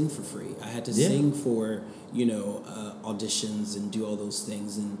had to sing for free. I had to sing for, you know, auditions and do all those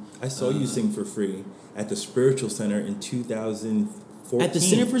things. And I saw you sing for free at the Spiritual Center in 2014. At the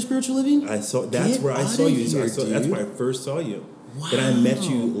Center for Spiritual Living? That's where I saw you. That's where I first saw you. Wow. Then I met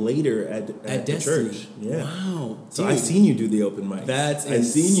you later at the church. Yeah. Wow. So I've seen you do the open mic. That's insane. I've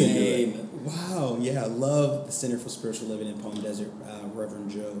seen you do it. Wow. Yeah, I love the Center for Spiritual Living in Palm Desert, Reverend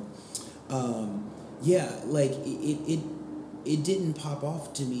Joe. Yeah, like it didn't pop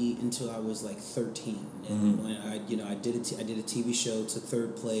off to me until I was like 13, and when I did a TV show, took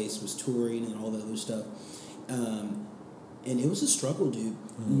third place, was touring and all that other stuff, and it was a struggle, dude.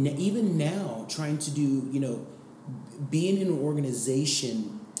 Even now, trying to do, you know, being in an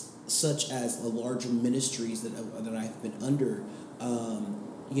organization such as the larger ministries that I've been under,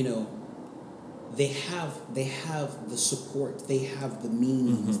 you know, they have the support, they have the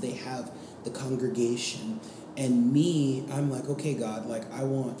means, they have the congregation. And me, I'm like, okay, God, like, I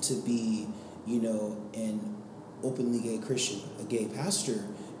want to be, you know, an openly gay Christian, a gay pastor,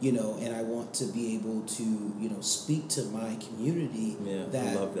 you know, and I want to be able to, you know, speak to my community. Yeah,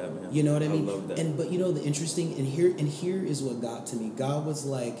 I love that, man. You know what I mean? love that. But you know, the interesting, and here is what got to me. God was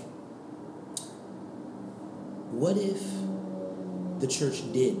like, what if the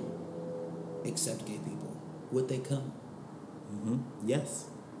church did accept gay people? Would they come? Yes.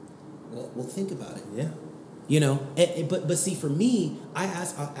 Well, think about it. Yeah. You know, but see, for me, I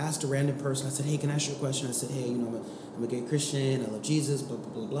asked a random person. I said, "Hey, can I ask you a question?" I said, "Hey, you know, I'm a gay Christian. I love Jesus. Blah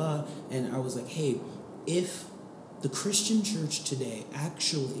blah blah blah." And I was like, "Hey, if the Christian church today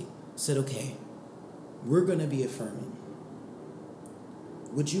actually said, okay, we're going to be affirming,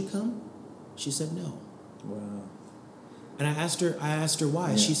 would you come?" She said, "No." Wow. And I asked her why.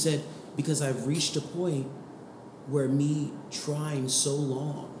 Yeah. She said, "Because I've reached a point where me trying so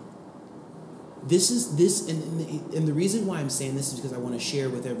long." And the reason why I'm saying this is because I want to share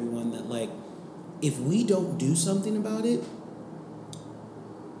with everyone that, like, if we don't do something about it,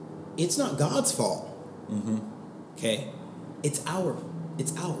 it's not God's fault. Okay, it's ours.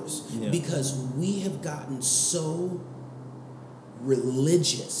 Yeah. Because we have gotten so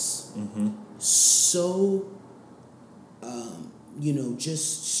religious, so you know,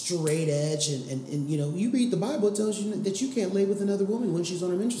 just straight edge, and you know, you read the Bible, it tells you that you can't lay with another woman when she's on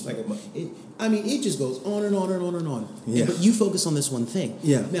her menstrual cycle. It just goes on and on and on and on. Yeah. But you focus on this one thing.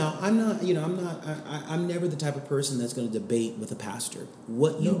 Yeah. Now, I'm never the type of person that's going to debate with a pastor.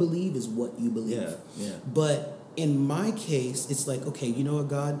 What you believe is what you believe. Yeah. Yeah. But in my case, it's like, okay, you know what,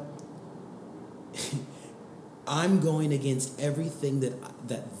 God? I'm going against everything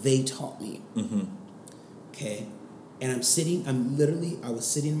that they taught me. Okay? And I was sitting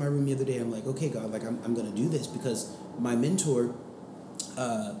in my room the other day. I'm like, okay, God, like, I'm going to do this, because my mentor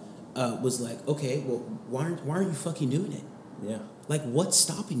was like, okay, well, why aren't you fucking doing it? Yeah. Like, what's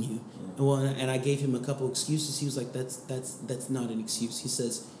stopping you? Yeah. Well, and I gave him a couple excuses. He was like, that's not an excuse. He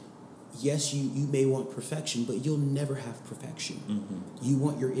says, yes, you may want perfection, but you'll never have perfection. You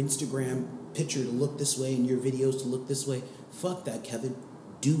want your Instagram picture to look this way and your videos to look this way. Fuck that, Kevin.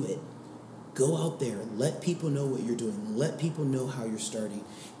 Do it. Go out there. Let people know what you're doing. Let people know how you're starting.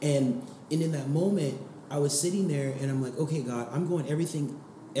 And in that moment, I was sitting there and I'm like, okay, God, I'm going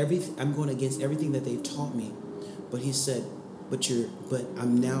against everything that they've taught me. But he said, but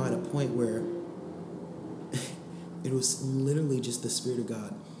I'm now at a point where it was literally just the Spirit of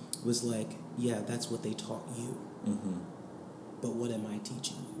God was like, yeah, that's what they taught you. But what am I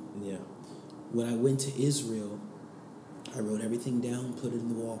teaching you? Yeah. When I went to Israel, I wrote everything down, put it in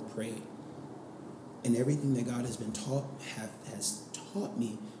the wall, prayed. And everything that God has been has taught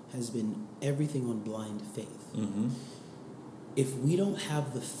me has been everything on blind faith. If we don't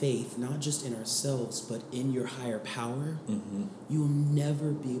have the faith, not just in ourselves, but in your higher power, you'll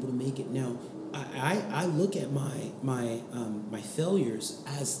never be able to make it. Now, I look at my failures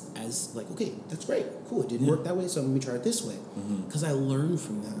as like, okay, that's great, cool, it didn't work that way, so let me try it this way, because I learned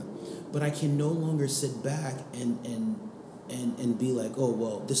from that. But I can no longer sit back and and be like, oh,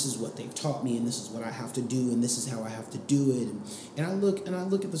 well, this is what they've taught me, and this is what I have to do, and this is how I have to do it. And I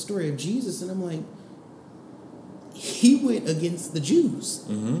look at the story of Jesus, and I'm like, he went against the Jews.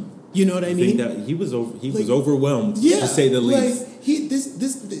 Mm-hmm. You know what I mean? That he was overwhelmed, to say the least.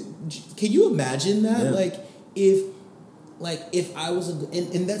 Can you imagine that? Yeah. If I was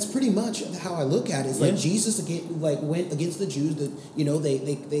and that's pretty much how I look at it. It's like Jesus again, went against the Jews. That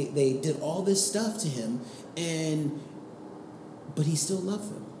they did all this stuff to him, but he still loved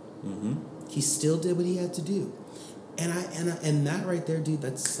them. Mm-hmm. He still did what he had to do. And that right there, dude,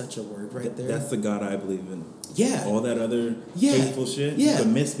 that's such a word right there. That's the God I believe in. Yeah. All that other hateful shit, you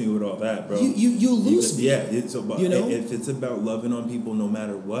can miss me with all that, bro. You'll lose me. Yeah, it's about, if it's about loving on people no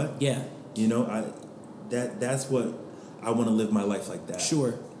matter what. Yeah. That's what I want to live my life like that.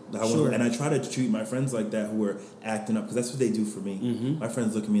 Sure. And I try to treat my friends like that who are acting up, because that's what they do for me. Mm-hmm. My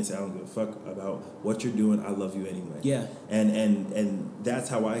friends look at me and say, I don't give a fuck about what you're doing. I love you anyway. Yeah. And that's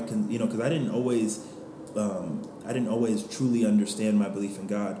how I can, because I didn't always truly understand my belief in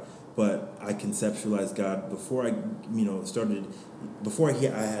God, but I conceptualized God before I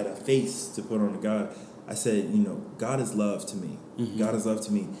had a face to put on to God. I said, God is love to me. Mm-hmm. God is love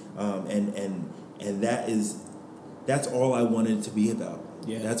to me. And that's all I wanted it to be about.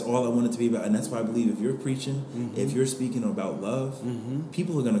 Yeah. That's all I want it to be about. And that's why I believe if you're preaching, mm-hmm. if you're speaking about love, mm-hmm.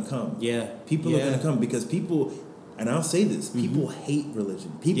 people are going to come. Yeah. People are going to come, because people, and I'll say this, mm-hmm. people hate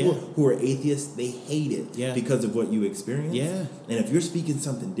religion. People who are atheists, they hate it because of what you experience. Yeah. And if you're speaking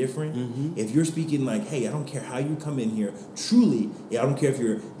something different, mm-hmm. if you're speaking like, hey, I don't care how you come in here, truly, I don't care if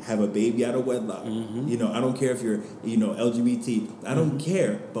you have a baby out of wedlock, mm-hmm. I don't care if you're, LGBT, I don't mm-hmm.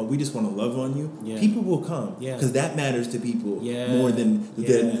 care, but we just want to love on you. Yeah. People will come, because that matters to people more than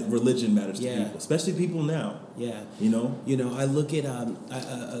religion matters to people, especially people now. Yeah. I look at,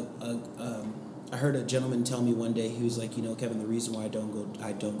 I heard a gentleman tell me one day, he was like, Kevin, the reason why I don't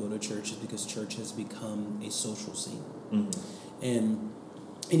go to church is because church has become a social scene. Mm-hmm. And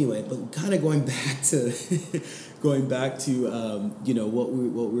anyway, but kind of going back to what we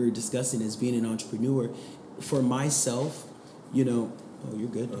were discussing as being an entrepreneur. For myself, oh, you're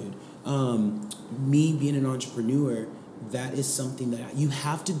good, dude. Me being an entrepreneur, that is something that you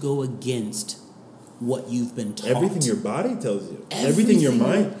have to go against what you've been taught. Everything your body tells you. Everything your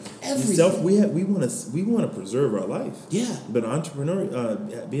mind. Yourself. We want to preserve our life. Yeah. But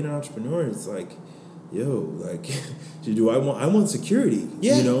being an entrepreneur is like, I want security.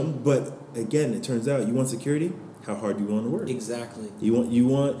 Yeah. But again, it turns out you want security. How hard you want to work? Exactly. You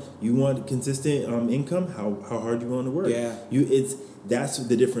want consistent income. How hard you want to work? Yeah. That's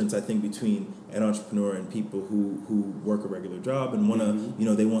the difference, I think, between an entrepreneur and people who work a regular job and want to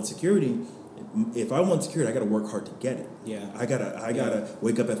mm-hmm. They want security. If I want security, I got to work hard to get it. Yeah. I gotta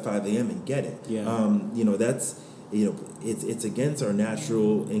wake up at 5 a.m. and get it. Yeah. That's it's against our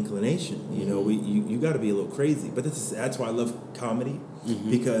natural inclination. Mm-hmm. You got to be a little crazy. But that's why I love comedy, mm-hmm.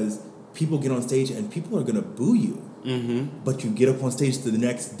 because people get on stage and people are gonna boo you. Mm-hmm. But you get up on stage the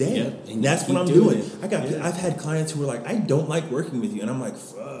next day, and that's what I'm doing. I've had clients who are like, I don't like working with you, and I'm like,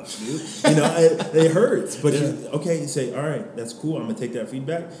 fuck, dude. It hurts. But you say, all right, that's cool. I'm gonna take that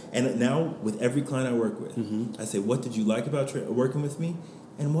feedback. And now with every client I work with, mm-hmm. I say, what did you like about working with me,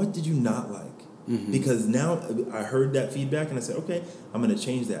 and what did you not like? Mm-hmm. Because now I heard that feedback and I said, okay, I'm going to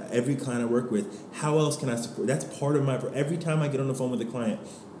change that. Every client I work with, how else can I support? That's part of every time I get on the phone with a client,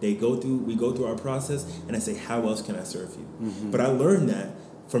 we go through our process and I say, how else can I serve you? Mm-hmm. But I learned that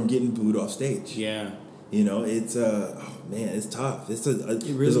from getting booed off stage. Yeah. It's it's tough.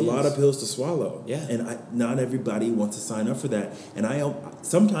 There's a lot of pills to swallow. Yeah. And not everybody wants to sign up for that. And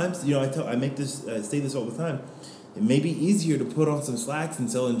sometimes, I say this all the time. It may be easier to put on some slacks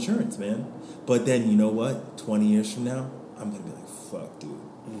and sell insurance, man. But then, you know what? 20 years from now, I'm going to be like, fuck, dude.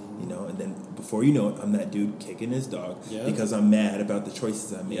 Mm-hmm. And then before you know it, I'm that dude kicking his dog because I'm mad about the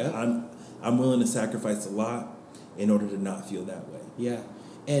choices I made. Yeah. I'm willing to sacrifice a lot in order to not feel that way. Yeah.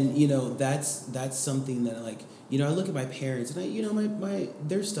 And, that's something that, I look at my parents and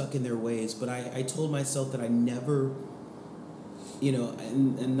they're stuck in their ways, but I told myself that I never...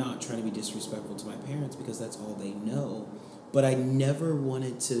 and not trying to be disrespectful to my parents because that's all they know. But I never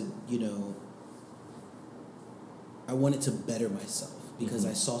wanted to, I wanted to better myself because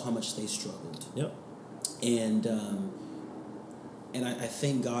mm-hmm. I saw how much they struggled. Yep. And I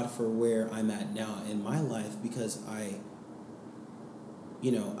thank God for where I'm at now in my life because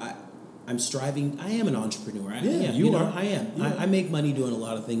I'm striving. I am an entrepreneur. I am. Yeah. I make money doing a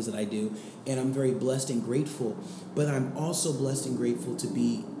lot of things that I do, and I'm very blessed and grateful. But I'm also blessed and grateful to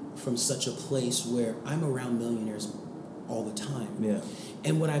be from such a place where I'm around millionaires all the time. Yeah.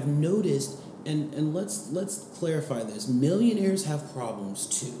 And what I've noticed and let's clarify this. Millionaires have problems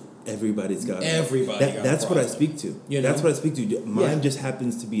too. Everybody's got Everybody. That's what I speak to. You know? That's what I speak to. Mine just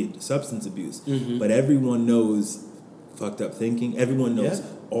happens to be substance abuse, but everyone knows fucked up thinking. Everyone knows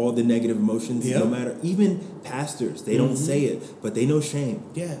all the negative emotions. No matter, even pastors, they don't say it, but they know shame.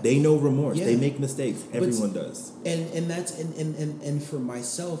 Yeah, they know remorse. They make mistakes. Everyone does. And that's and for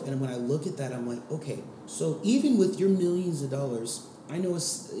myself, and when I look at that, I'm like, okay, so even with your millions of dollars, I know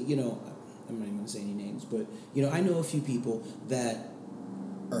it's, you know, I'm not even going to say any names, but you know, I know a few people that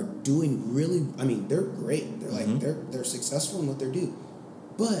are doing really, I mean, they're great. They're like, they're successful in what they do.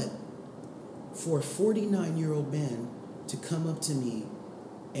 But for a 49-year-old man to come up to me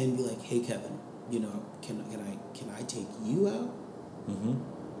and be like, hey, Kevin, you know, can I take you out?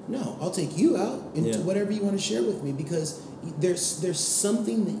 No, I'll take you out into whatever you want to share with me, because there's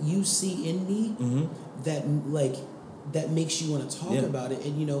something that you see in me that like, that makes you want to talk about it.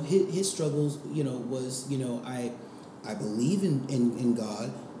 And, you know, his struggles, you know, was, you know, I believe in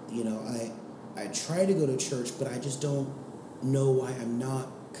God. You know, I try to go to church, but I just don't know why I'm not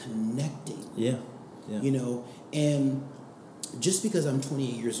connecting. Yeah. You know, and just because I'm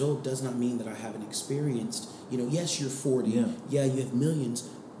 28 years old does not mean that I haven't experienced, you know, yes, you're 40. Yeah, you have millions,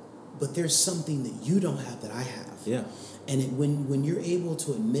 but there's something that you don't have that I have. Yeah. And when you're able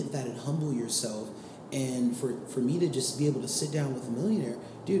to admit that and humble yourself, and for me to just be able to sit down with a millionaire,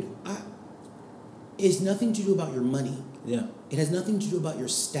 dude, it's nothing to do about your money. Yeah. It has nothing to do about your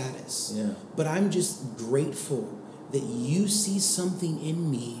status. Yeah. But I'm just grateful that you see something in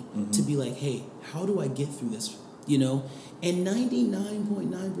me to be like, hey, how do I get through this? You know? And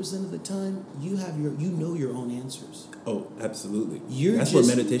 99.9% of the time, you know your own answers. Oh, absolutely. That's where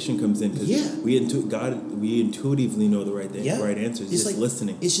meditation comes in, because we intuitively know the right answers. It's just like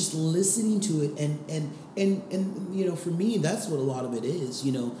listening. It's just listening to it, and you know, for me, that's what a lot of it is.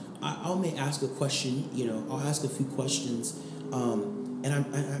 You know, I may ask a question. You know, I'll ask a few questions,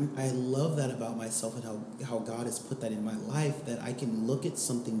 and I love that about myself, and how God has put that in my life, that I can look at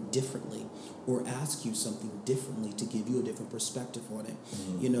something differently or ask you something differently to give you a different perspective on it.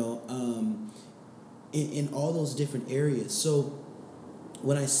 You know, in all those different areas. So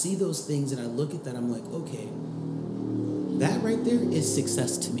when I see those things and I look at that, I'm like, okay, that right there is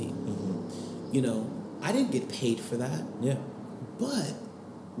success to me. You know, I didn't get paid for that. Yeah. But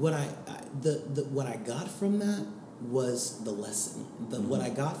what what I got from that was the lesson. What I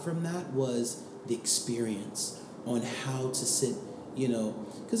got from that was the experience on how to sit, you know,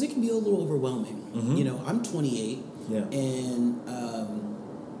 because it can be a little overwhelming. You know, I'm 28, and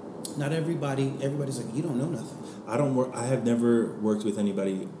not everybody's like, you don't know nothing. I have never worked with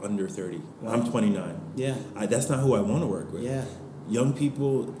anybody under 30. Wow. I'm 29. Yeah. That's not who I want to work with. Yeah. Young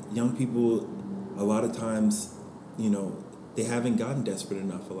people, a lot of times, you know, they haven't gotten desperate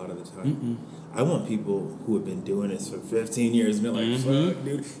enough a lot of the time. I want people who have been doing this for 15 years and be like, fuck,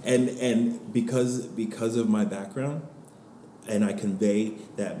 dude. And because of my background, and I convey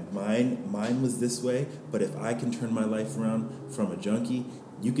that mine was this way, but if I can turn my life around from a junkie,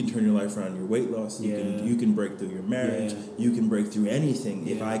 you can turn your life around, your weight loss, you can break through your marriage, you can break through anything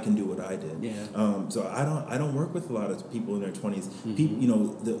if I can do what I did. So I don't work with a lot of people in their 20s. People, you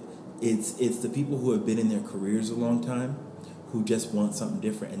know, it's the people who have been in their careers a long time, who just want something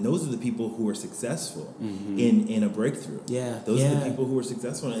different. And those are the people who are successful in a breakthrough. Those are the people who are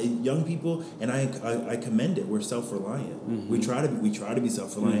successful. Young people, and I commend it, we're self-reliant. We try to be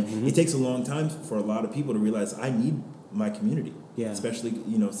self-reliant. It takes a long time for a lot of people to realize, I need my community. Especially,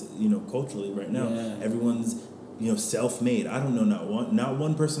 you know, culturally right now. Everyone's, you know, self-made. I don't know, not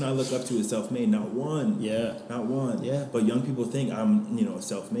one person I look up to is self-made. Not one. Not one. But young people think I'm, you know,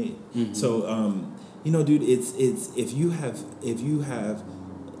 self-made. So, you know, dude, it's if you have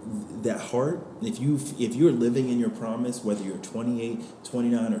that heart, if you're living in your promise, whether you're 28,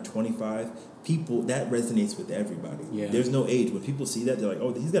 29, or 25, people, that resonates with everybody. There's no age. When people see that, they're like,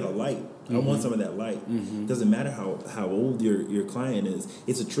 oh, he's got a light. I want some of that light. Doesn't matter how old your client is.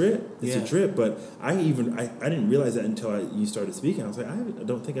 It's a trip. It's a trip. But I didn't realize that until you started speaking. I was like, I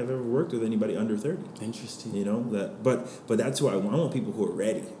don't think I've ever worked with anybody under 30. Interesting. You know that, but that's who I want. I want people who are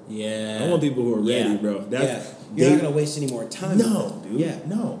ready. I want people who are ready, bro. You're not gonna waste any more time. No, dude.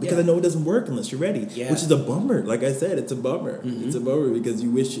 No, because I know it doesn't work unless you're ready. Which is a bummer. Like I said, it's a bummer. It's a bummer because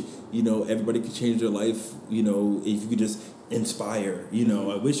you wish, you know, everybody could change their life. You know, if you could just inspire. You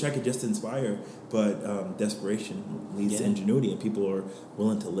know, I wish I could just inspire, but desperation leads to ingenuity, and people are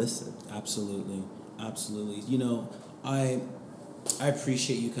willing to listen. Absolutely. You know, I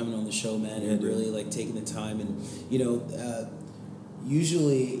appreciate you coming on the show, man, and really like taking the time, and you know,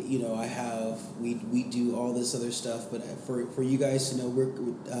 usually, we do all this other stuff, but for you guys to know, we're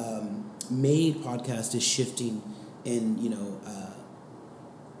Made Podcast is shifting in,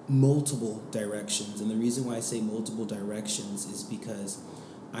 multiple directions. And the reason why I say multiple directions is because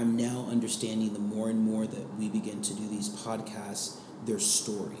I'm now understanding the more and more that we begin to do these podcasts, their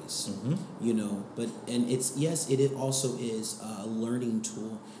stories, it also is a learning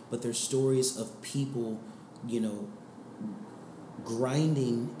tool, but they're stories of people,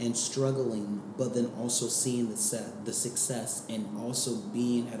 grinding and struggling, but then also seeing the success and also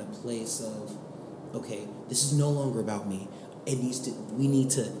being at a place of, okay, this is no longer about me. We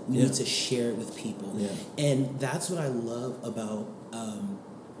need to share it with people. Yeah. And that's what I love about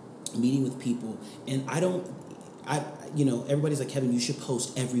meeting with people. And everybody's like, Kevin, you should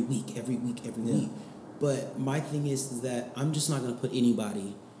post every week. But my thing is that I'm just not going to put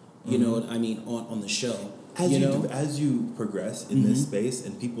anybody, on the show. As you progress in this space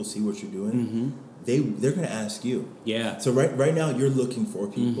and people see what you're doing, they're going to ask you. Yeah. So right now you're looking for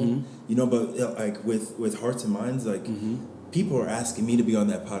people, but like with Hearts and Minds, like people are asking me to be on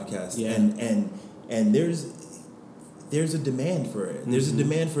that podcast, and there's a demand for it. There's a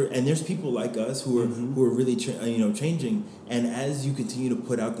demand for, and there's people like us who are really changing. And as you continue to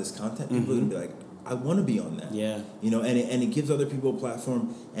put out this content, people are gonna be like, I want to be on that. Yeah. And it gives other people a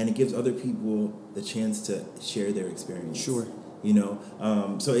platform, and it gives other people the chance to share their experience. Sure.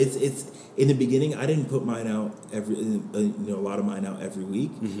 So it's in the beginning, I didn't put mine out a lot of mine out every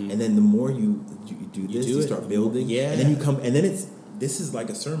week, and then the more you do this, you start building, and then you come, and then this is like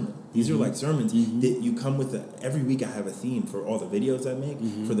a sermon. These are like sermons that you come with. Every week I have a theme for all the videos I make,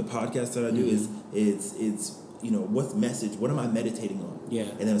 for the podcast that I do. It's what message, what am I meditating on? Yeah.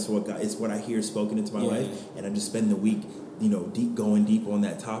 And then it's what I hear spoken into my life, and I just spend the week, going deep on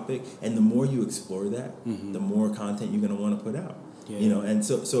that topic. And the more you explore that, the more content you're going to want to put out. Yeah. And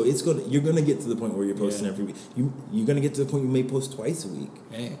so you're gonna get to the point where you're posting every week. You're gonna get to the point you may post twice a week.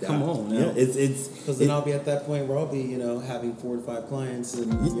 Hey, come on, now. Yeah, it's because then I'll be at that point where I'll be, having 4 to 5 clients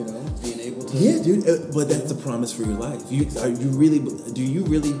and being able to. Yeah, dude. But that's the promise for your life. Do you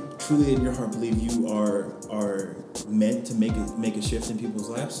really truly in your heart believe you are meant to make a shift in people's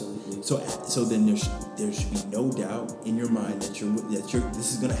lives? Absolutely. So then there should be no doubt in your mind that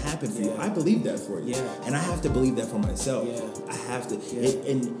this is gonna happen for you. I believe that for you. Yeah. And I have to believe that for myself. Yeah. I have to. Yeah.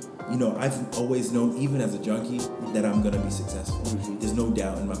 I've always known, even as a junkie, that I'm gonna be successful. There's no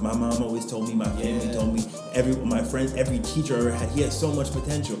doubt. And my mom always told me, my family told me, my friends, every teacher I ever had, he has so much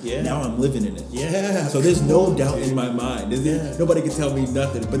potential. Yeah. Now I'm living in it. Yeah. So there's no doubt in my mind. Nobody can tell me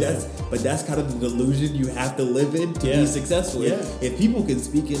nothing. But that's kind of the delusion you have to live in to be successful. Yeah. If people can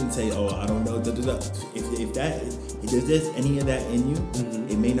speak in and say, oh, I don't know, if there's any of that in you,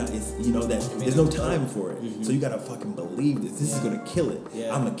 it may not. There's no time for it. So you gotta fucking believe this. This is gonna kill it.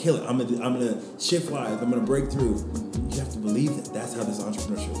 Yeah. I'm gonna kill it. I'm gonna shift lives. I'm gonna break through. You have to believe that. That's how this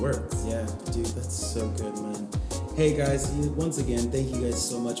entrepreneurship works. Yeah, dude, that's so good, man. Hey guys, once again, thank you guys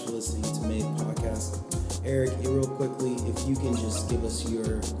so much for listening to Made Podcast. Eric, real quickly, if you can just give us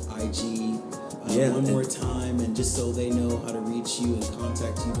your IG one more time, and just so they know how to reach you and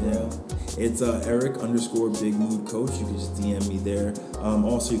contact you, bro. Yeah. It's Eric_Big Mood Coach. You can just DM me there.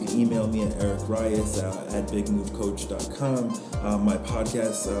 Also, you can email me at ericreyes@bigmoodcoach.com. My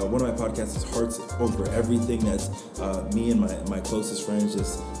podcast, one of my podcasts is Hearts Over Everything. That's me and my closest friends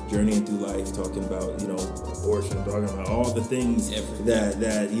just journeying through life, talking about abortion, talking about all the things that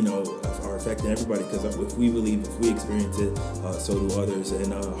are affecting everybody. Because if we experience it, so do others.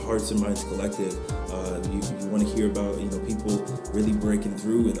 And Hearts and Minds Collective, you want to hear about people really breaking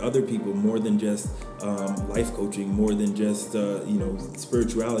through with other people, more than just life coaching, more than just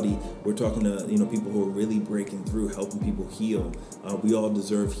spirituality. We're talking to people who are really breaking through, helping people heal. We all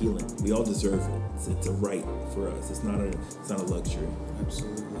deserve healing. We all deserve it. It's a right for us. It's not a luxury.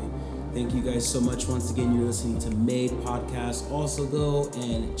 Absolutely. Thank you guys so much. Once again, you're listening to Made Podcast. Also, go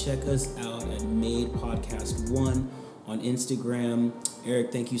and check us out at Made Podcast 1 on Instagram.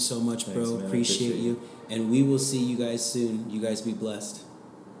 Eric, thank you so much, bro. Thanks, appreciate you. And we will see you guys soon. You guys be blessed.